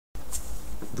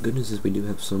The good news is we do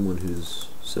have someone who's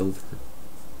silver.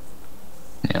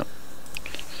 Yeah.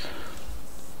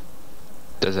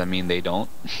 Does that mean they don't?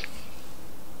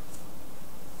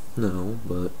 No,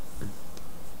 but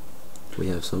we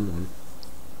have someone.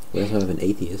 We also have an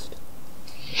atheist.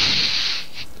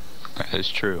 That is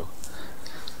true.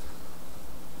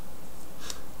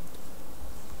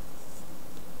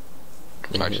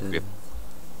 Actually, we have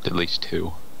at least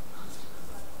two.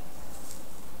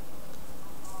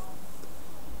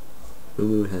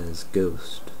 Moo has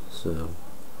Ghost, so...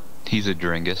 He's a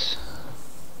Dringus.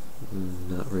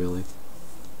 Not really.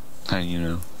 How do you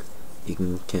know? He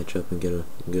can catch up and get a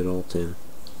good ult in.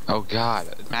 Oh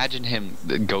god, imagine him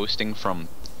ghosting from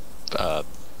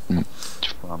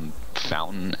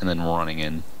Fountain and then running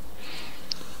in.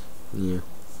 Yeah.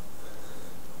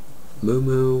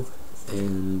 Moo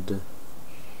and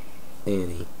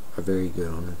Annie are very good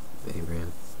on Veigar.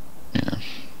 Yeah.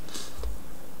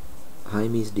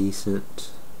 Jaime's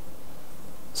decent.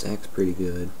 Zach's pretty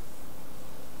good.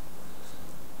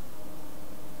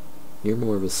 You're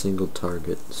more of a single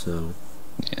target, so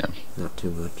yeah, not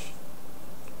too much.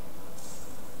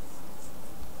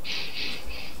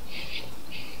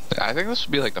 I think this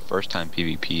would be like the first time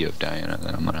PvP of Diana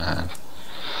that I'm gonna have.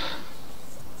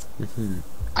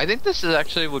 I think this is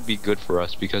actually would be good for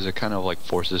us because it kind of like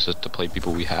forces us to play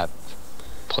people we have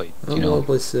played. I don't want to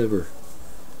play Sivir.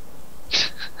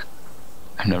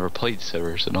 I've never played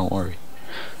Sivir, so don't worry.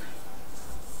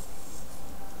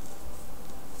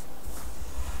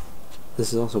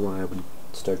 This is also why I would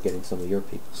start getting some of your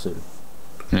people soon.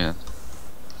 Yeah.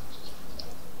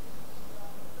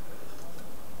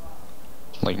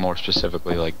 Like more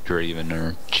specifically like Draven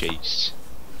or Chase.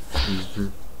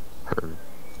 Or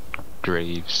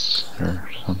Graves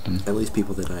or something. At least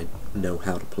people that I know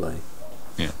how to play.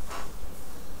 Yeah.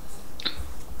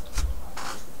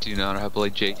 Do you know how to play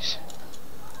Chase?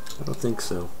 I don't think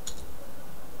so.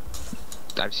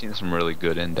 I've seen some really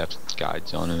good in-depth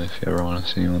guides on him if you ever want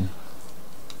to see one.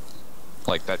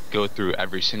 Like that go through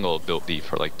every single ability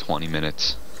for like 20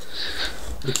 minutes.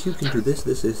 The Q can do this,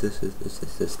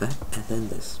 that, and then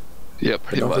this. Yeah,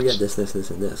 pretty but much. Don't forget this,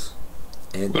 and this.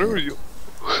 And whatever you.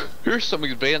 Here's some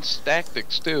advanced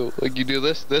tactics too. Like you do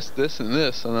this, and this,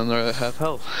 and then they have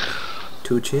health.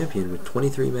 To a champion with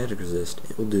 23 magic resist,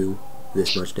 it will do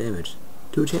this much damage.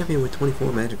 To a champion with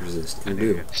 24 magic resist, it will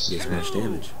do this much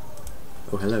damage.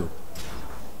 Oh, hello.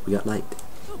 We got light.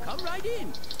 Oh, come right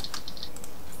in.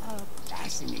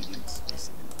 Fascinating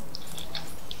specimen.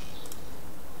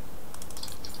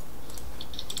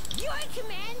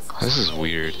 This is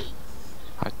weird.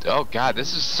 Oh god,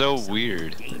 this is so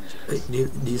weird. Hey, do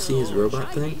you see his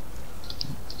robot thing?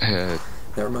 That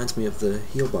reminds me of the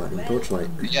heal bot in Torchlight.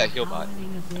 Yeah, heal bot.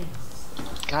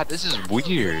 God, this is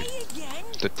weird.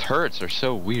 The turrets are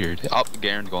so weird. Oh,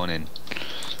 Garen's going in.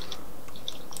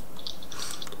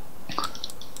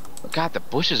 God, the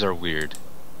bushes are weird.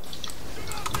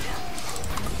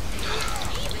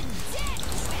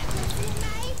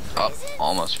 Oh,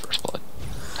 almost first blood.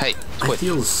 Hey, quit. I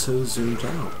feel so zoomed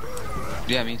out.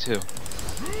 Yeah, me too.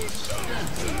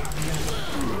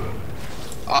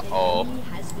 Uh-oh.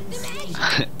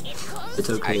 It's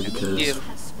okay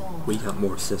because we got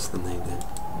more assists than they did.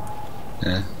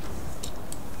 Yeah.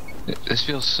 This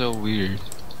feels so weird.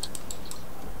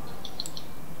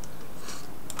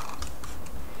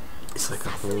 It's like a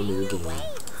whole new game.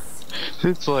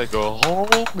 It's like a whole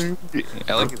new game.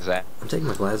 I like that. I'm taking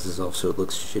my glasses off so it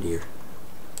looks shittier.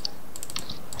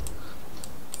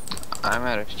 I'm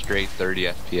at a straight 30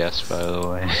 FPS, by the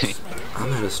way.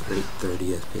 I'm at a straight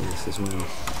 30 FPS as well.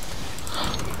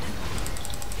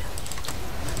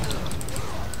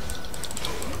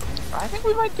 I think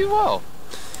we might do well.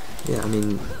 Yeah, I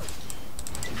mean,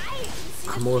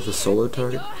 I'm more of a solo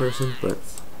target person, but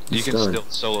you can still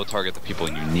solo target the people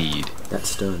you need. That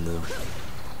stun, though.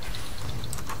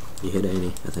 You hit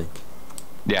Annie, I think.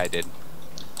 Yeah, I did.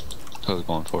 That's what I was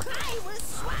going for.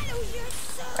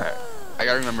 Alright. I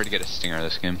gotta remember to get a stinger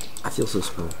this game. I feel so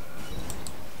small.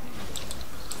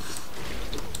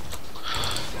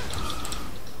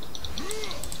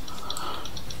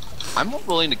 I'm more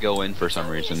willing to go in for some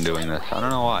reason doing this. I don't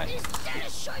know why.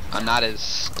 I'm not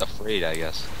as afraid, I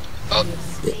guess. Oh.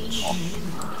 Bitch.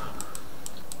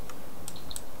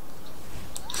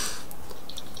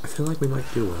 I feel like we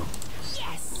might do well.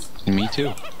 Me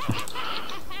too.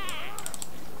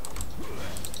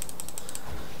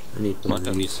 I need one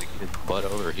Mundo of needs these. to get his butt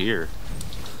over here.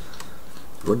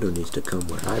 Mundo needs to come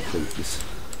where I please.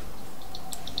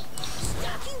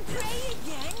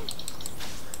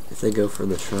 If they go for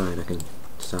the shrine, I can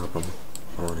stop them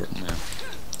on it. Yeah.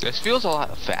 This feels a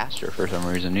lot faster for some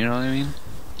reason, you know what I mean?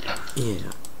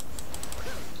 Yeah.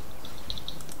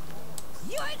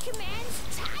 Your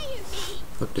commands tire me.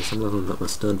 Fuck this, I'm leveling up my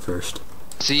stun first.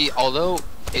 See, although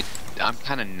I'm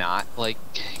kind of not like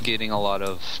getting a lot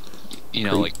of, you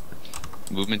know, like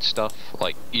movement stuff,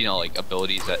 like, you know, like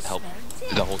abilities that help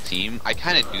the whole team. I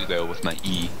kind of do though with my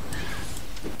E.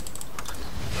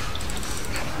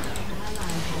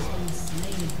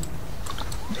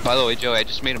 By the way, Joey, I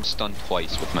just made him stun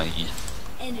twice with my E.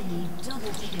 Enemy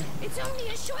double kill. It's only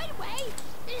a short way.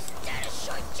 Is that a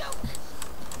short joke?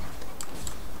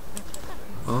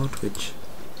 Oh, Twitch.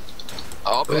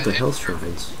 Oh, Oh, the health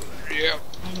shrines. Yeah.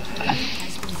 An enemy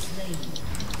has been slain.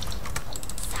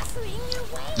 Suffering your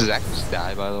way. Does Zach just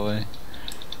die, by the way?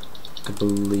 I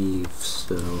believe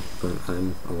so, but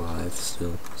I'm alive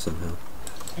still, somehow.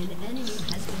 An enemy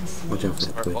has been slain. Watch out for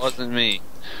that It Twitch. wasn't me.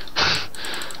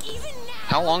 Even now,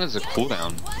 How long is the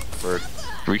cooldown for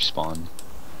respawn?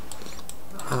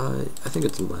 I think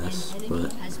it's less, an enemy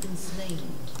but has been slain.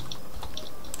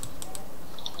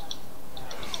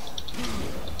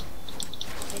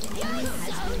 An enemy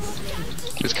has been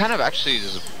slain. It's kind of actually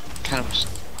just kind of just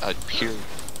a pure.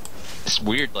 It's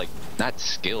weird, like not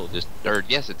skill, just or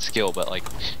yes, it's skill, but like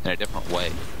in a different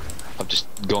way of just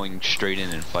going straight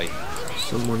in and fighting.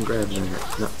 someone grab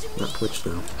that. Not Twitch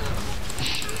though.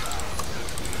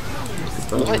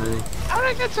 What? Goodbye. How did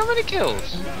I get so many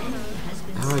kills?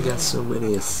 How I got so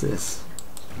many assists?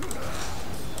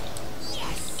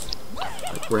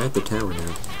 Like, we're at the tower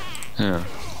now. Yeah.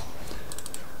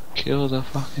 Kill the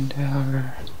fucking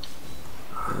tower.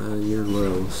 You're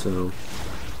low, so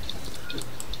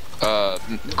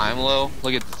I'm low.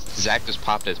 Look at Zach just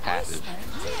popped his passive.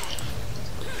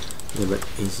 yeah, but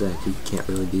he's Zach. He can't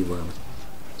really be low.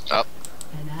 Oh.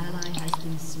 An ally has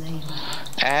been slain.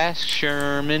 Ask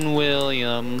Sherman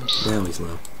Williams. Now he's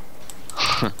low.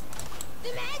 The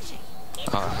magic.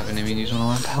 Oh, I haven't even used one of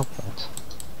my power points.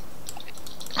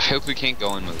 I hope we can't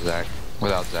go in with Zach.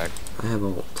 Without Zach. I have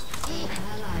ult. An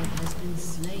ally has been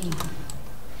slain.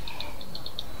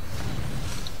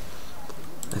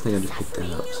 I think I just picked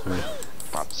that up. Sorry.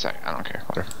 Oh, Zach, I don't care.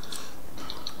 Whatever.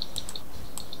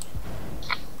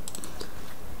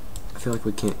 I feel like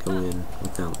we can't go in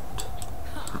without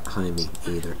Jaime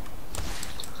either.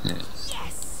 Yeah.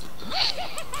 Yes.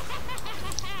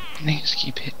 Niggas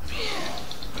keep hitting me.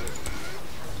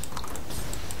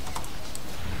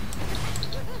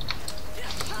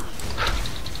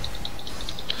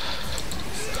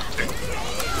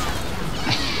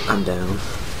 I'm down.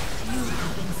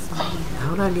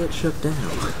 How'd I get shook down?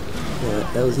 Yeah,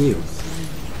 that was you.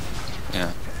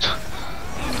 Yeah.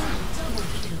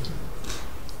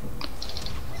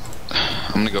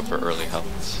 I'm gonna go for early health.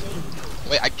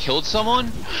 Wait, I killed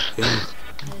someone? Yeah.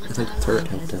 I think the turret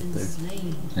helped out there.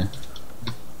 Yeah.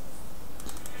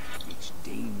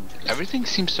 Everything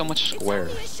seems so much square.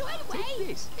 Only a short way.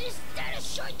 Is that a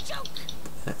short joke?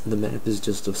 The map is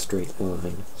just a straight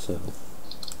line, so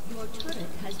Your turret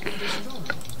has been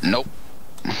destroyed. Nope.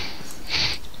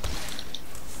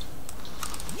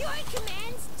 Your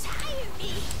commands tire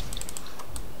me.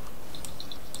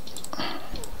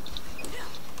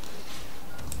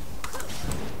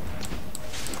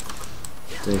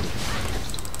 dang.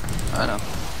 I know.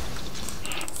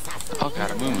 Oh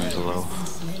god, a Moomoo's low.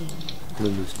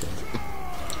 Lulu's dead.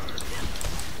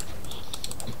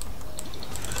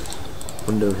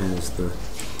 Window has the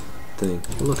thing.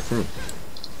 Oh, look, thank.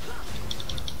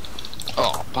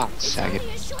 Oh, bot sagging.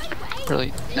 Only a short way.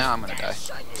 Really? Now I'm gonna die.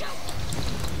 Short joke.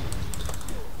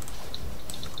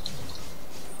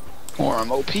 Or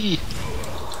I'm OP.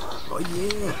 Oh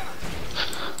yeah.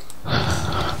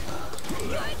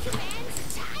 Your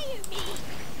commands tire me.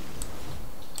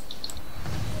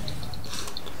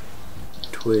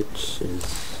 Twitch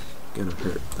is gonna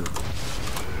hurt though.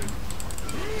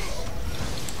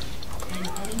 An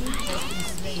enemy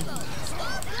has been slain.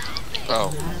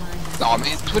 Oh. Oh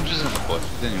man, Twitch is in the bush.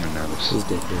 Didn't even notice. He's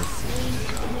dead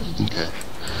now. Okay.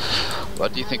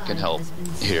 What do you think can help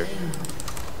here?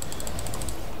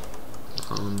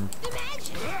 The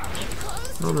magic. It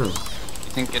calls I don't know.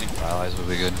 You think getting paralyzed would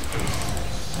be good?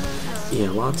 Yeah,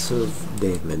 lots of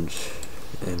damage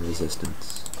and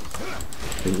resistance.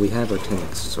 And we have our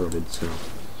tanks sorted, so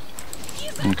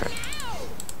Okay.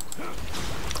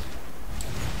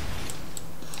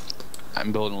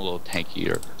 I'm building a little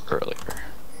tankier earlier,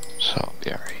 so I'll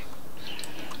be alright.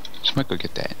 Just might go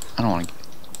get that. I don't want to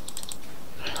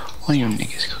get. One of you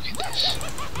niggas go get this.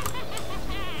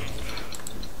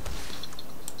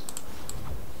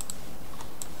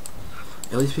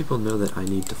 at least people know that I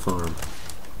need to farm.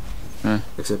 Huh?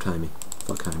 Except Jaime.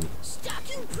 Fuck Jaime. Stop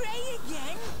and pray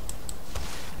again.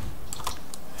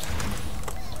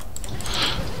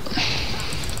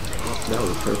 That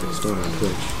was a perfect start on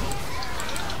Twitch.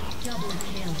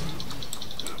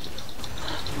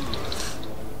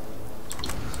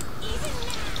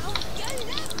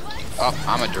 Oh,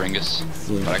 I'm a Dringus.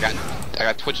 Yeah. But I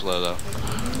got Twitch low though.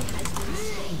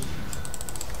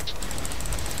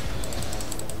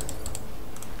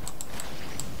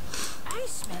 I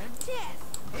smell death.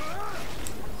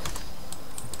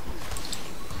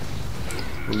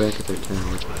 We're back at their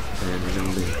tower, and we're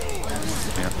gonna be.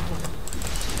 Yeah.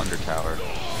 Under tower.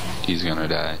 He's gonna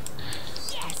die.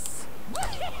 Yes.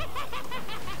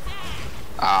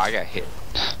 Ah, I got hit.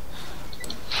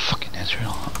 Fucking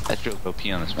Ezreal. Ezreal's OP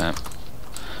on this map.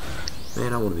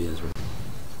 Man, I want to be Ezreal.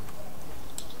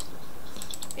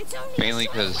 It's only Mainly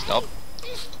because, oh,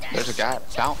 there's a guy at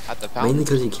the fountain. Mainly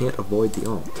because you can't avoid the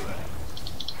ult.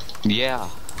 Yeah.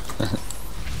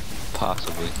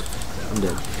 Possibly. I'm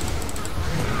dead.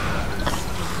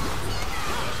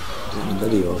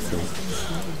 Video thing.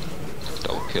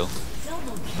 Double kill.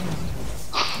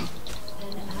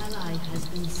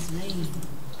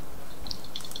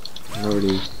 I'm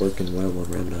already working well on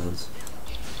rundowns.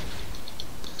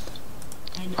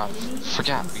 I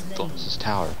forgot we built this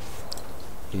tower.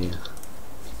 Yeah.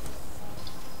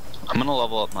 I'm gonna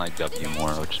level up my W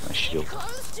more, which is my shield.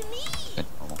 close to me.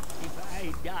 If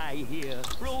I die here,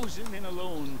 frozen and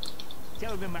alone,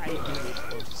 tell them I did it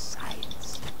for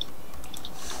science.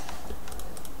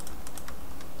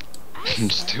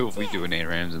 Just do what we do in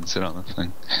ARAMs and sit on the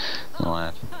thing and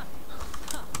laugh.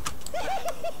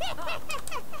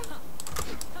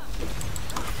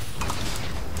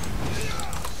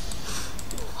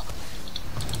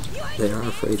 They are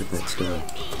afraid of that stone.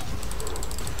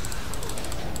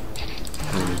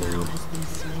 Kind of down.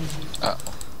 Uh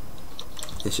oh.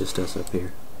 It's just us up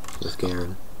here with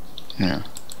Garen. Yeah.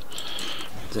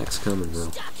 Zach's coming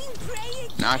though.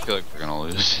 Now I feel like we're gonna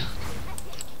lose.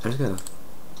 I just got a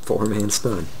 4-man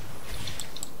stun.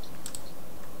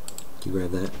 Can you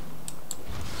grab that?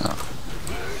 Oh.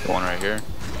 One right here.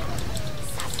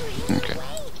 Okay.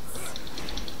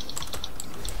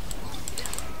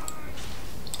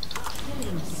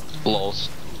 Lols.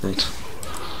 Thanks.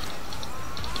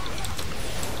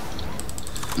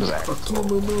 Zach. Fuck you,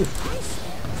 moo moo.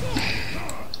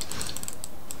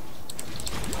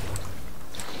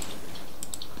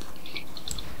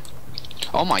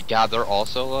 Oh my god, they're all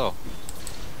so low.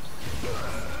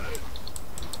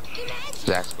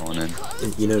 Zach's going in.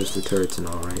 You noticed the turrets and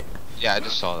all, right? Yeah, I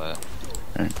just saw that.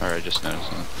 Or I just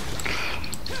noticed that.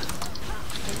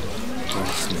 Oh,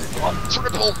 snap. Oh,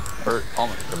 triple! Or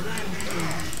almost triple.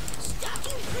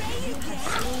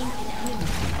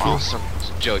 Oh, so,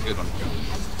 Joe, good one.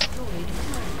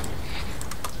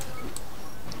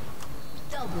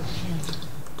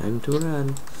 Time to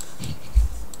run.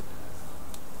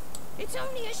 It's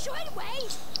only a short way.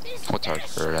 What's our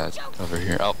turret at over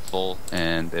here? Oh, full,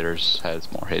 and Bitters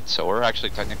has more hits, so we're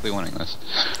actually technically winning this.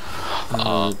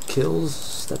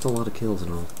 Kills? That's a lot of kills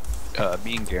and all.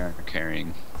 Me and Garen are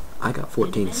carrying. I got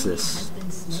 14 assists.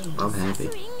 So I'm happy.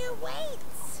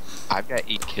 I've got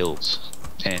 8 kills,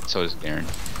 and so does Garen.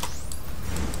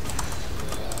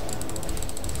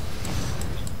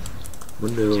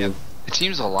 Window. Yeah, it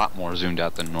seems a lot more zoomed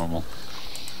out than normal.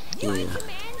 Yeah.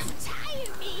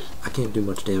 I can't do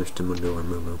much damage to Mundo or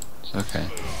Mumu. It's okay.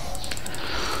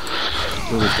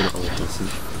 Mumu's gonna ult us.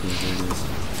 Yeah, there it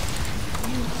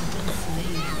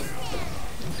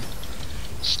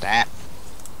is. Stat.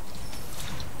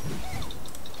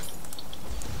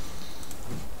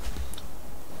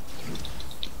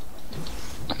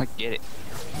 I'm gonna get it.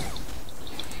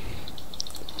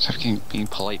 Stop being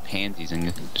polite pansies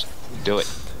and just do it.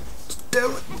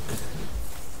 Do it!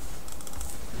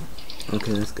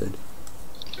 Okay, that's good.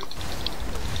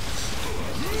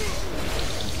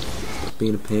 Stop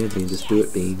being a pansy and just do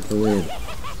it, Bean. Go in.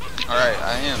 Alright,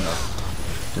 I am though.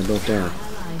 And don't die.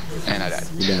 And I died.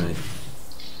 You died.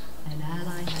 An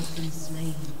ally has been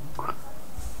slain.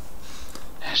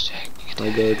 Hashtag.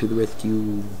 I go to the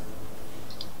rescue.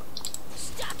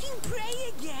 Stalking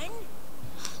prey again?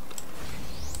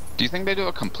 Do you think they do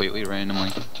it completely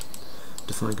randomly?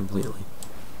 Define completely.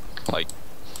 Like,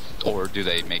 or do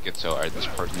they make it so, alright, this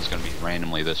person's gonna be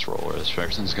randomly this role, or this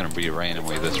person's gonna be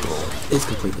randomly this role? It's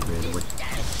completely randomly.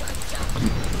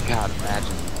 God,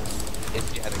 imagine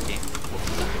if you had a game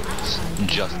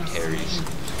just carries.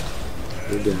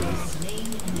 You're done.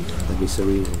 That'd be so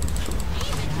easy.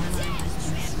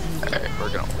 Alright,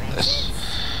 we're gonna win this.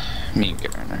 Me and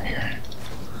Garen are here.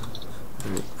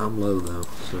 Alright, I'm low though,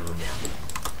 so.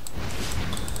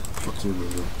 Fuck you,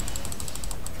 Mumu.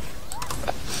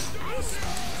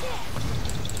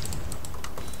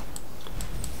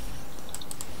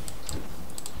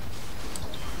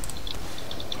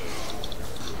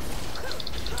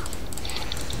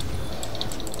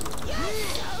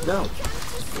 No!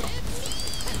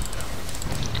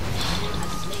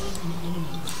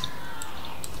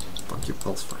 Fuck your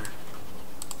pulse fire.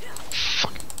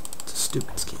 Fuck. It's a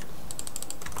stupid skin.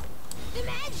 The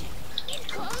magic, it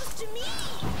comes to me.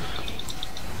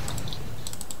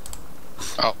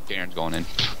 Oh, Garen's going in. An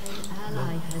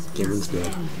ally has been Garen's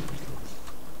dead. slain.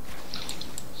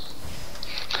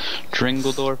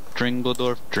 Dringledorf,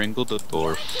 Dringledorf,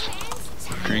 Dringledorf,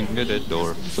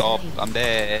 Dringledorf. Oh, I'm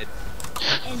dead.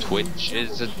 Twitch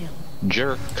is a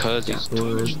jerk, cause he's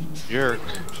Twitch jerk.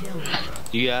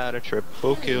 You got a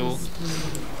triple kill.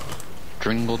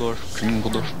 Dringledorf,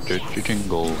 Dringledorf,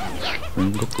 Dringle.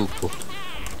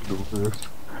 Dringledorf.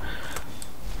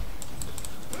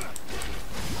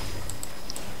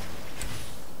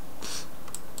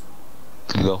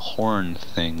 The horn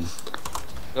thing.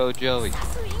 Go, Joey.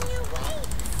 Suffering your wings.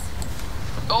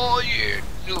 Oh, yeah.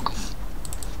 Look.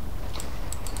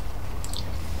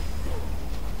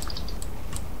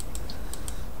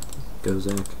 Go,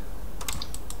 Zach.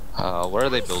 What are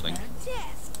they building?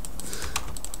 Death.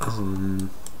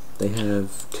 They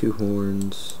have 2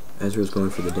 horns. Ezra's going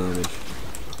for the damage.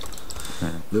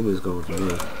 Luma's going for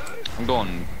me.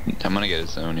 I'm gonna get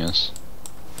his zone, yes.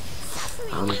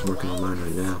 I'm working on mine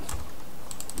right now.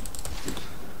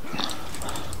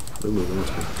 Luma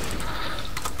wants me.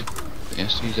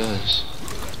 Yes, he does.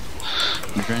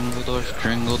 Dringledorf,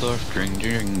 Dringledorf,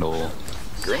 Dringle.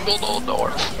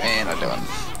 Dringledorf. And I'm done.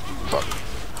 Fuck.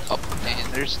 Up,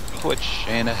 and there's Twitch,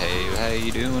 and a hey, how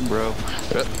you doing, bro?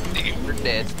 You're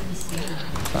dead.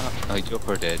 Oh,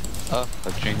 you're dead. A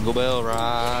Jingle Bell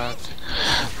Rock.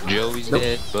 Joey's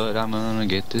dead, but I'm gonna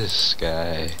get this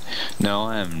guy. No,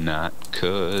 I'm not,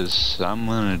 cause I'm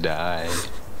gonna die.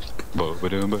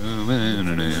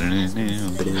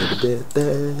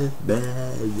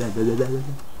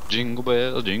 Jingle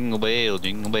bell, jingle bell,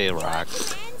 jingle bell rock.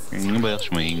 Jingle bell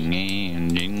swing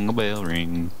and jingle bell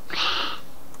ring.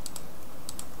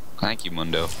 Thank you,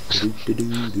 Mundo.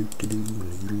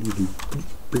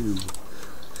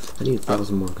 I need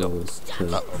 1,000 more goals. So.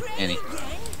 Uh-oh, Annie.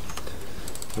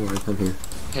 Alright, I'm here.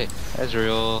 Hey,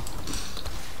 Ezreal.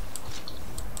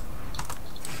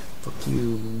 Fuck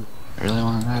you. I really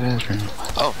want that Ezreal.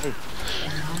 Oh, hey.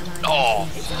 Oh,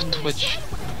 Twitch.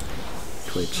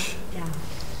 Twitch.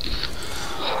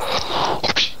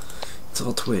 It's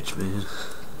all Twitch, man.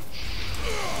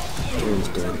 Aaron's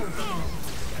dead.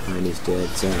 Heine's dead.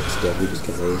 Zach's dead. We just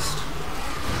got aced.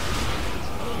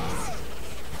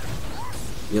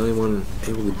 The only one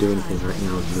able to do anything right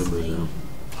now is Moomba, though.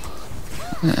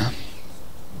 Yeah.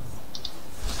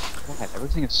 God,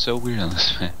 everything is so weird on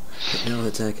this map. But now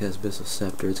that Zach has Abyssal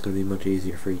Scepter, it's going to be much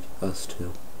easier for us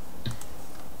too.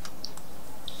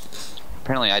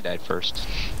 Apparently I died first.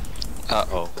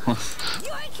 Uh-oh.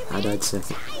 I died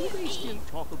second. You may still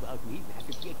talk about me back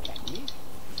if you can.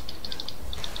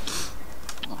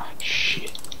 Oh,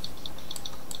 shit.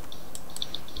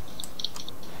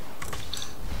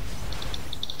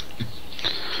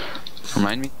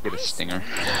 Remind me to get a stinger.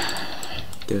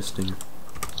 Get a stinger.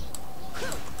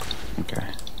 Okay.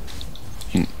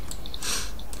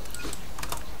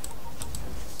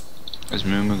 Is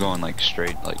Moomoo going like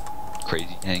straight, like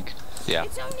crazy tank? Yeah.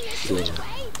 It's only a short Yeah. way.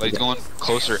 But he's going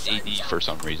closer AD for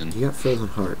some reason. You got Frozen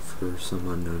Heart for some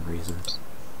unknown reason.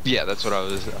 Yeah, that's what I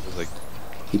was like,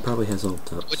 He probably has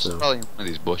ult up, which so... is probably in one of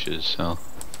these bushes, so.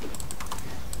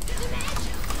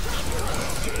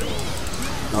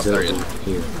 He's there he over is.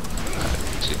 here.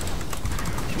 See.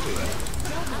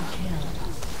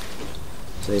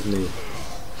 Save me.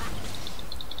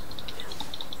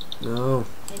 No.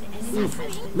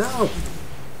 No!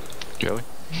 Joey?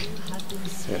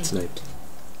 Got sniped.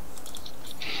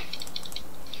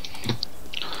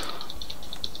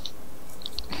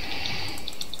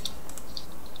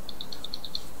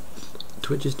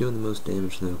 Twitch is doing the most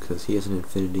damage though, because he has an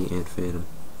Infinity and Phantom.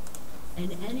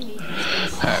 An enemy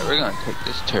has been Alright, we're gonna take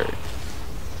this turret.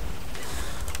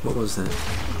 What was that?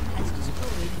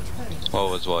 What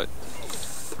was what?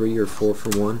 3 or 4 for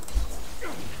 1?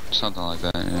 Something like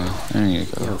that, yeah. There you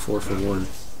go. Yeah, 4 for 1.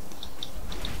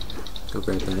 Go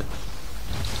grab that.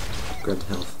 Grab the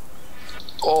health.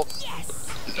 Oh!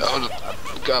 No,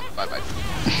 God, bye-bye.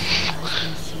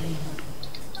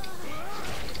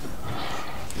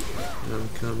 I'm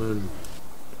coming.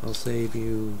 I'll save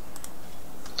you.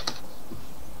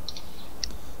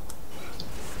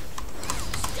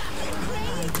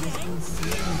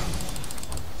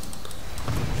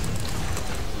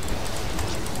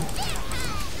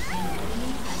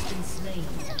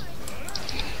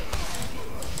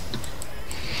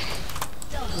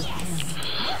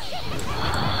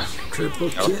 Triple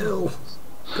kill!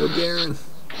 Go Garen!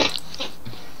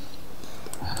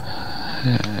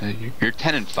 You're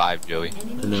 10 and 5, Joey.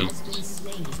 Enemy I know. has been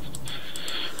slain.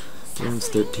 Garen's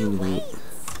 13 and 8.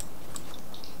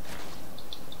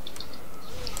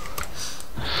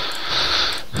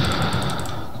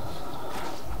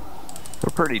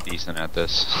 We're pretty decent at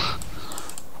this.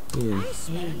 Yeah.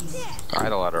 I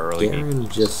had a lot of early games. Garen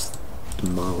just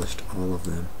demolished all of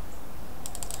them.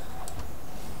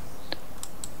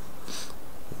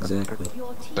 Exactly.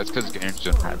 Your team That's 'cause has Garen's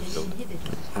just destroyed had an to.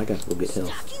 inhibitor. I gotta go get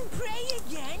health. Stalking prey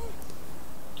again?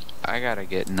 I gotta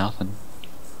get nothing.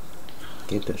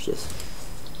 Can't touch this.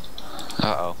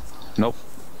 Uh-oh. Nope.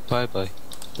 Bye-bye.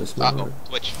 This one. Uh-oh.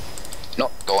 Twitch.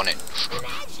 Nope. Going in.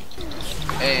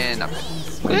 And I'm...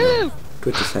 Woo!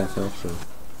 Twitch is half health though.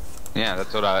 Yeah,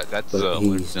 that's what that's But what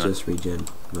he's we're doing. just regen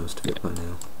most of it by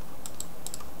now.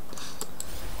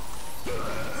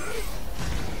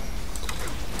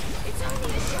 It's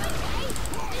only a short way.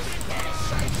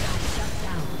 Shut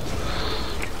down.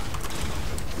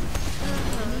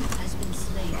 Enemy has been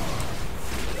slain.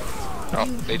 Oh,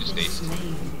 they just aced.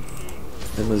 Slain.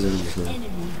 Amazon's now. Enemy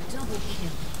double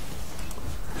kill.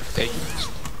 Hey.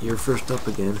 You're first up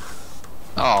again.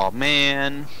 Oh,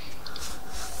 man.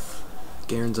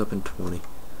 Garen's up in 20.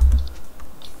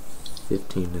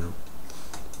 15 now.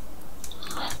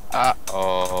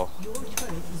 Uh-oh. Your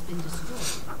turret has been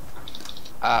destroyed.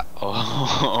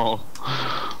 Uh-oh.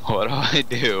 What do I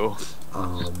do?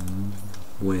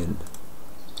 Win.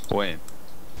 Win.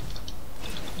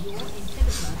 Your inhibitor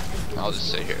has been I'll just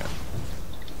sit destroyed. here.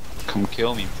 Come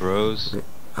kill me, bros. Okay,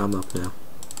 I'm up now.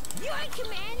 Your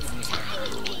command.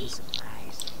 Surprise.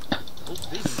 Hope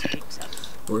business picks up.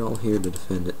 We're all here to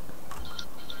defend it.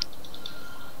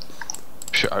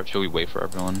 Should we wait for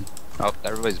everyone? Oh,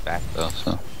 everybody's back though,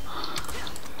 so.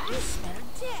 I smell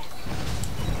death.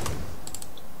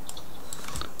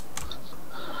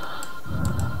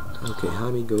 Okay,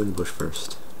 Jaime, go in the bush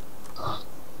first.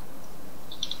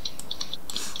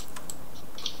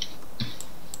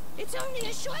 It's only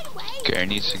a short way. Garen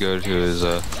needs to go to his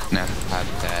natural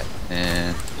habitat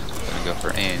and gonna go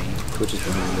for Annie. Twitch is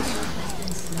behind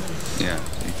us. Yeah.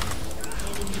 See.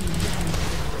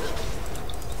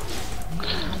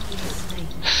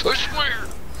 I swear.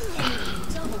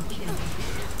 Double kill.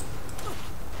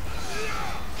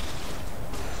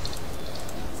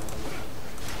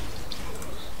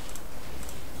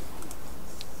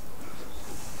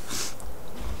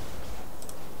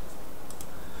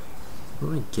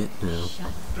 What do I get now?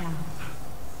 Shut down.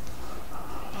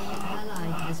 An ally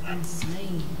has been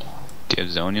slain. Do you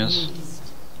have Zonias? Aced.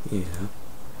 Yeah.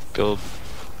 Build.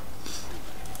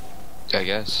 I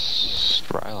guess.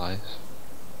 Rylai's.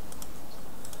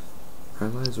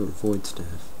 Allies or Void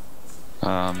Staff?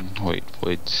 Wait,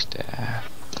 Void Staff.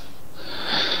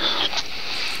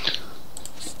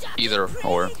 Either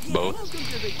or,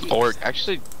 both. Or,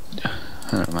 actually, I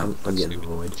don't know, I'm getting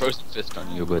Void. throw some fist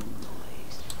on you, but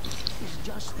It's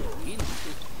just the beginning.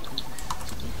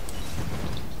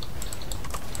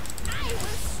 I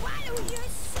will swallow your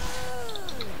soul.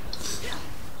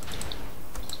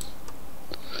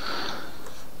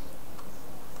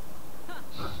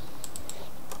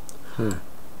 Huh.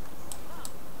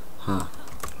 Huh.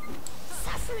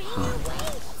 Suffering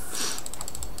awaits.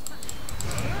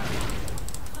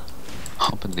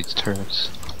 humping these turrets.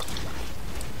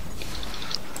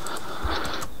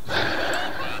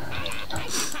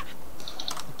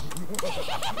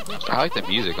 I like the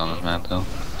music on this map though.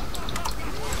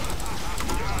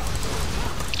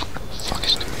 Fuck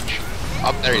is Sevichu?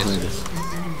 Oh, there he Behind is. us.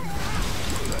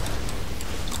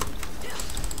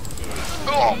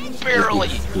 Oh, barely!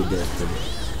 You're dead, buddy.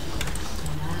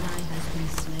 An ally has been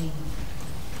slain.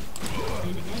 An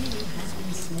enemy has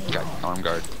been slain. Got arm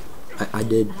guard. I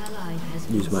did Ally has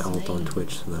been use my ult slain. on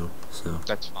Twitch though, so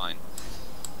That's fine.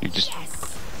 You just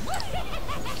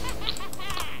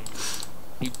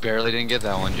you barely didn't get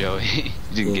that one, Joey.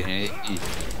 You didn't get Yeah. any.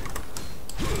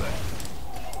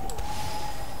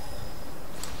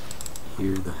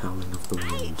 hear the howling of the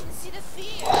I wind. can see the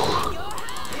fear in your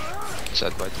eyes.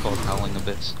 That's why it's called Howling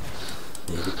Abyss.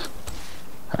 Maybe.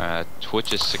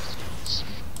 Twitch is 6.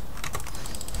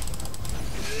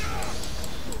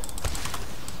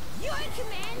 Your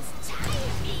commands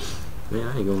tire me.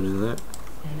 Yeah, I ain't going into that.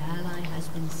 An ally has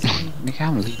been slain. Nigga,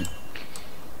 I'm leaving.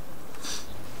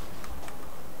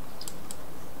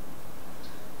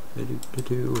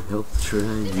 Do health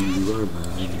shrine, you are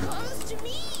mine. Close to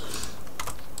me.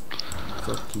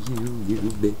 Fuck you, you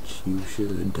bitch, you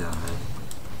should die.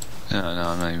 No,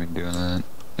 I'm not even doing that.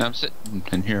 No, I'm sitting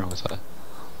in here with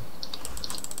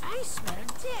I smell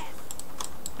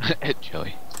death.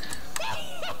 Joey.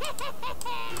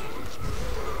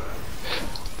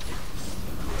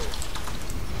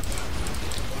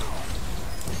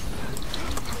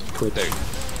 Twitch.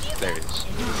 There it is.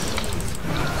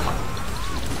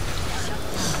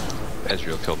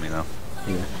 Ezreal killed me though.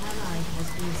 Yeah. Ally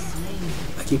has been slain.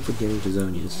 I keep forgetting to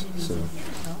zone use, so.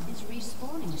 Inhibitor is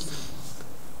respawning soon.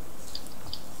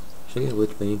 Should I get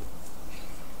Lich Bane?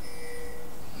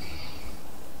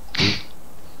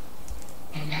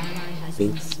 An ally has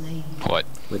Bing. been slain. What?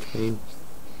 Lich Bane?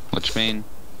 Which main?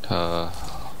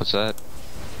 What's that?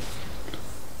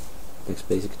 Next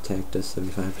basic attack does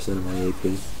 75% of my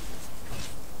AP.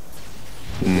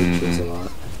 Which is a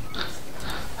lot.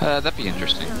 That'd be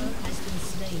interesting. Has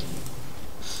been slain.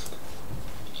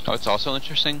 Oh, it's also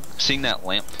interesting seeing that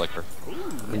lamp flicker.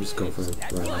 I'm just going for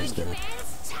Rylan's now.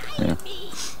 Yeah.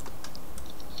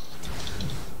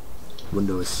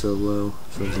 Window is so low,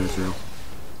 so is Israel.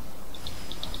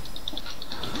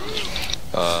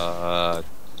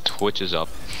 Twitch is up.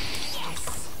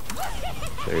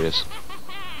 There he is.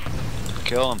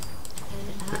 Kill him.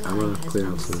 I'm gonna clear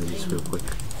out some of these real quick.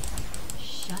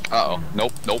 Shut Uh oh. down.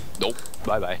 Nope. Nope. Nope.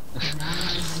 Bye bye. An ally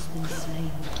has been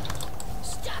slain.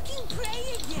 Stalking prey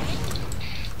again.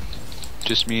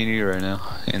 Just me and you right now,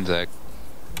 and Zach.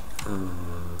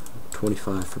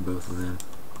 25 for both of them.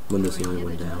 Window's the only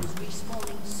one Inhibitor down. is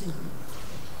respawning soon.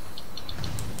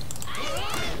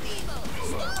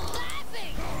 Stop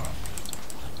laughing.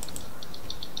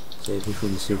 Save me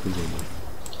from the super minion.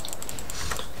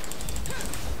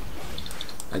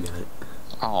 I got it.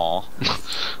 Aww.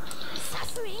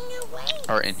 Suffering away.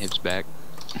 Our inhib's back.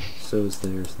 So is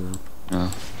theirs though.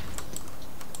 Oh.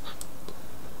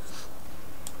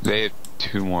 They have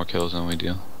 2 more kills than we do.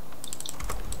 Your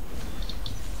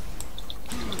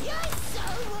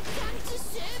soul will come to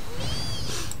serve me.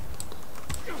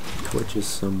 Twitch is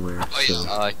somewhere, so.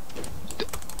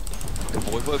 The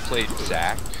boy played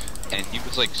Zach, and he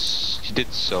was like, he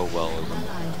did so well as him.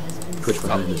 Ally has been Twitch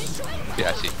slain. behind us. Yeah,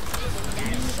 I see.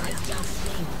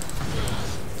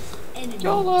 Enemy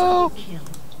YOLO! double kill.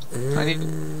 I need-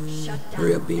 Shut down.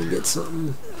 Hurry up and get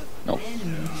something. Nope.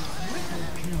 Enemy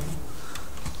triple kill.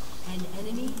 An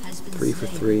enemy has been 3 for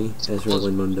slain. 3, Ezreal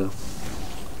and Mundo.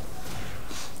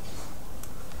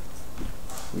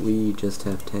 We just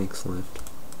have tanks left.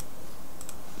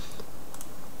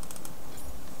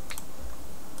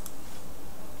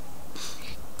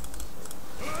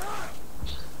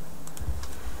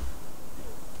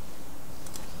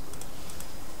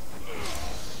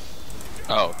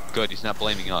 Oh, good. He's not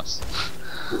blaming us.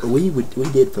 We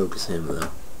did focus him though.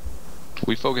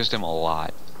 We focused him a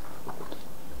lot.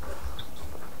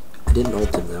 I didn't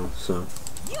ult him though, so.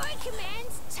 Your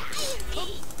commands tire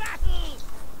me.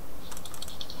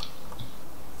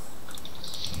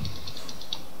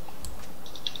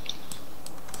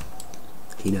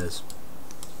 He knows.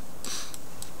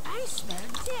 I smell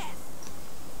death.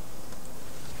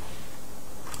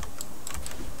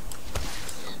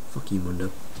 Fuck you, Mundo.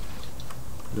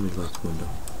 Nobody likes Mundo.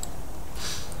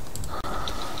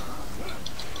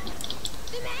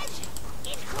 The magic.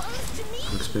 It calls to I'm me.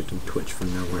 expecting Twitch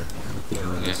from nowhere. Out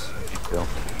behind Yeah. us.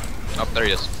 Oh, there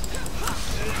he is.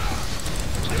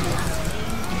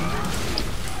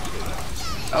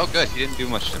 Oh, good. He didn't do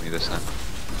much to me this time.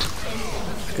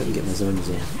 I couldn't get my zones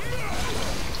in. The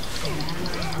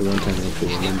one time I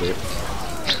actually remember it.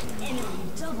 Enemy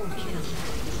double kill.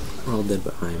 We're all dead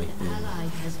behind me. Ally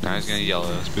And has been Now he's gonna slain. yell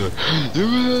at us, be like, "Do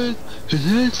it!"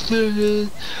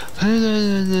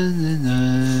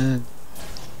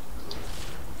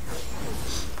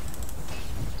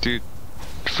 Dude,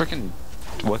 freaking,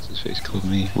 what's his face killed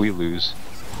me. We lose.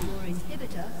 Your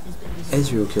inhibitor has been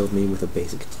destroyed. Ezreal killed me with a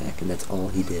basic attack, and that's all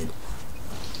he did.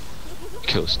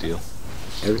 Kill steal.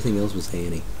 Everything else was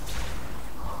Annie.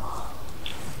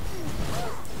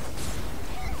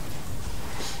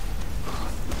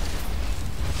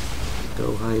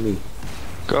 Go Jaime.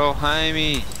 Go,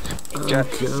 Jaime! I'm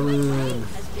Got- coming.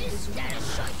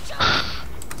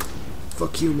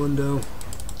 Fuck you, Mundo.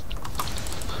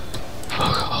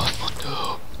 Fuck off,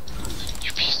 Mundo.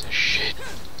 You piece of shit.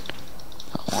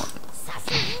 I want.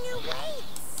 Suffering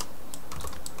awaits.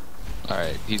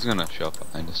 Alright, he's gonna show up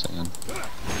behind us again.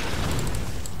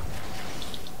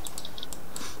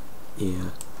 Yeah.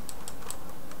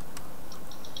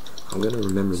 I'm gonna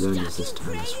remember zones this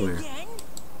time, I swear. Again?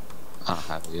 I don't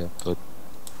have it yet, but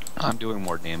I'm doing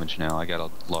more damage now. I got a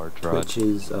large rod. Twitch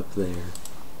is up there.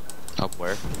 Up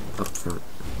where? Up front.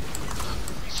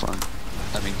 Front.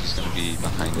 That means he's gonna be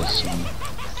behind us soon.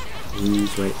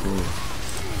 He's right there.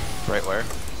 Right where?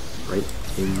 Right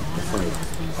in the fight.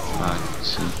 I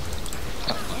see.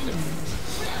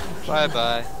 Bye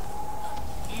bye.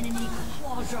 Enemy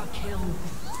quadra kill.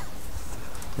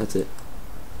 That's it.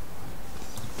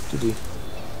 GG.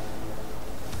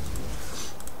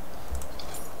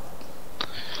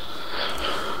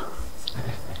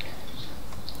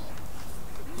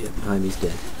 Yep, Jaimi's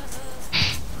dead.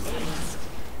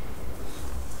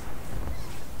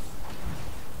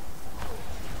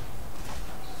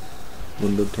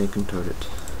 One big tank and turret.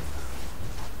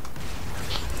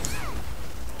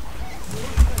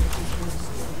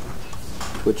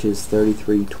 Twitch is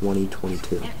 33, 20,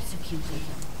 22. Executed.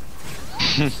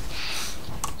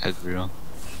 That's real.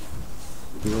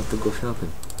 You have to go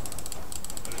shopping.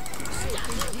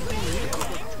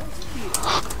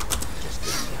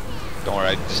 Don't worry,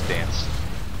 I just danced.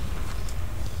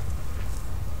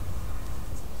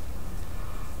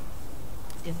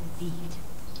 Defeat.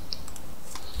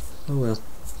 Oh well,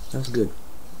 that's good.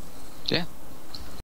 Yeah.